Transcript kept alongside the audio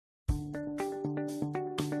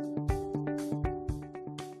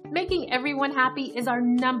Making everyone happy is our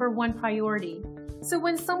 #1 priority. So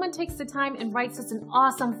when someone takes the time and writes us an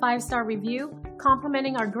awesome 5-star review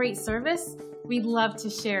complimenting our great service, we'd love to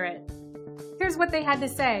share it. Here's what they had to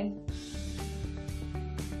say.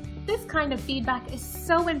 This kind of feedback is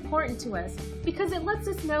so important to us because it lets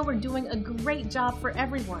us know we're doing a great job for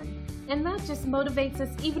everyone. And that just motivates us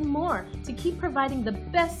even more to keep providing the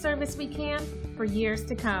best service we can for years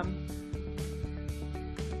to come.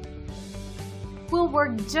 We'll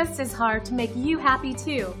work just as hard to make you happy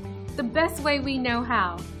too, the best way we know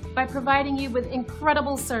how, by providing you with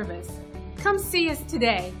incredible service. Come see us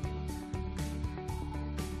today.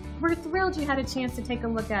 We're thrilled you had a chance to take a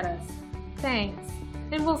look at us. Thanks,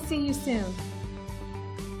 and we'll see you soon.